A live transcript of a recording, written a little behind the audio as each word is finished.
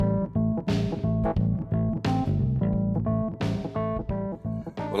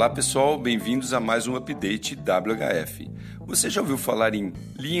Olá pessoal, bem-vindos a mais um update WHF. Você já ouviu falar em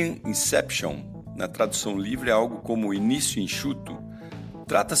Lean Inception? Na tradução livre é algo como início enxuto.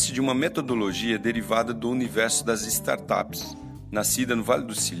 Trata-se de uma metodologia derivada do universo das startups, nascida no Vale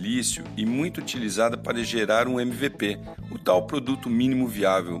do Silício e muito utilizada para gerar um MVP, o tal produto mínimo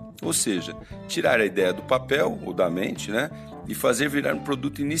viável, ou seja, tirar a ideia do papel ou da mente, e fazer virar um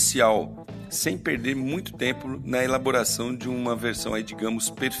produto inicial, sem perder muito tempo na elaboração de uma versão digamos,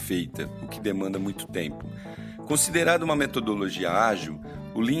 perfeita, o que demanda muito tempo. Considerado uma metodologia ágil,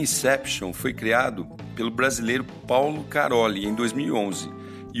 o Lean Inception foi criado pelo brasileiro Paulo Caroli em 2011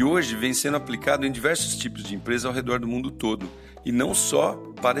 e hoje vem sendo aplicado em diversos tipos de empresas ao redor do mundo todo, e não só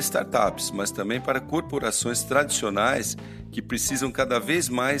para startups, mas também para corporações tradicionais que precisam cada vez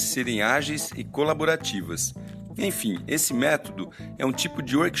mais serem ágeis e colaborativas. Enfim, esse método é um tipo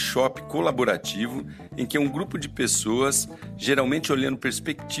de workshop colaborativo em que um grupo de pessoas, geralmente olhando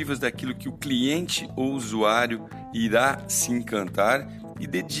perspectivas daquilo que o cliente ou usuário irá se encantar, e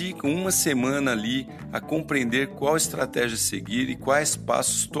dedicam uma semana ali a compreender qual estratégia seguir e quais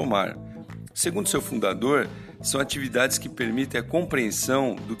passos tomar. Segundo seu fundador, são atividades que permitem a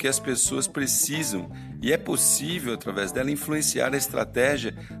compreensão do que as pessoas precisam e é possível, através dela, influenciar a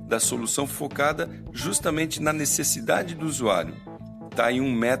estratégia da solução focada justamente na necessidade do usuário. Está aí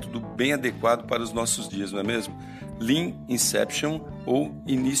um método bem adequado para os nossos dias, não é mesmo? Lean Inception ou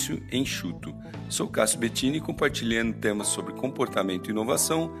início enxuto. Sou Cássio Bettini, compartilhando temas sobre comportamento e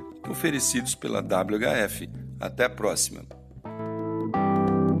inovação oferecidos pela WHF. Até a próxima!